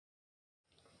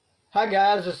Hi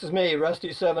guys, this is me,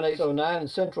 Rusty7809 in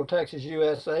Central Texas,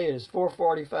 USA. It is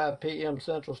 4:45 p.m.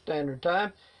 Central Standard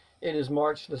Time. It is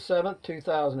March the 7th,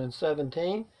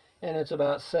 2017, and it's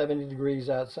about 70 degrees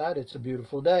outside. It's a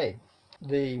beautiful day.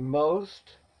 The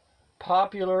most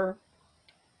popular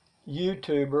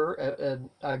YouTuber,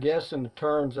 I guess in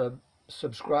terms of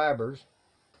subscribers,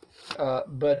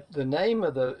 but the name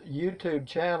of the YouTube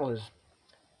channel is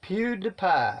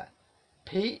PewDiePie.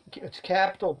 It's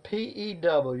capital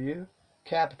P-E-W,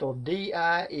 capital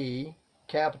D-I-E,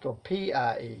 capital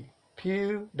P-I-E,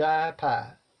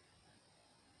 PewDiePie.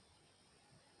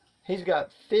 He's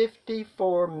got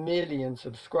 54 million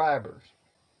subscribers.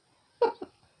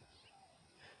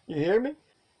 You hear me?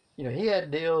 You know, he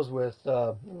had deals with,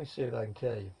 let me see if I can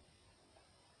tell you.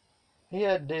 He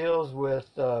had deals with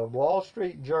Wall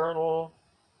Street Journal.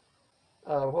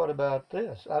 What about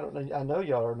this? I don't know. I know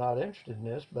y'all are not interested in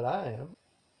this, but I am.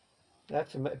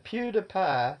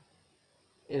 PewDiePie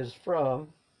is from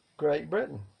Great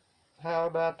Britain. How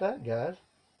about that, guys?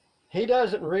 He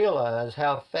doesn't realize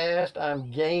how fast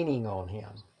I'm gaining on him.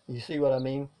 You see what I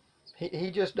mean? He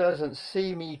just doesn't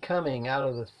see me coming out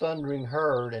of the thundering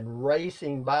herd and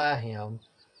racing by him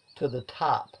to the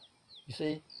top. You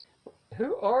see?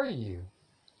 Who are you?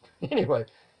 Anyway,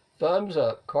 thumbs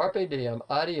up, carpe diem,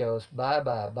 adios,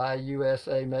 bye-bye, buy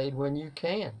USA made when you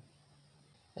can.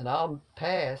 And I'll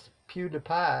pass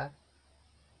PewDiePie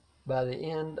by the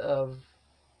end of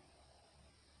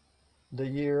the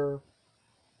year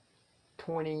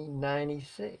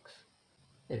 2096.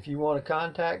 If you want to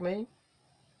contact me,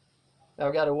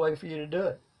 I've got a way for you to do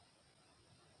it.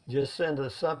 Just send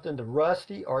us something to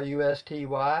Rusty,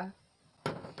 R-U-S-T-Y,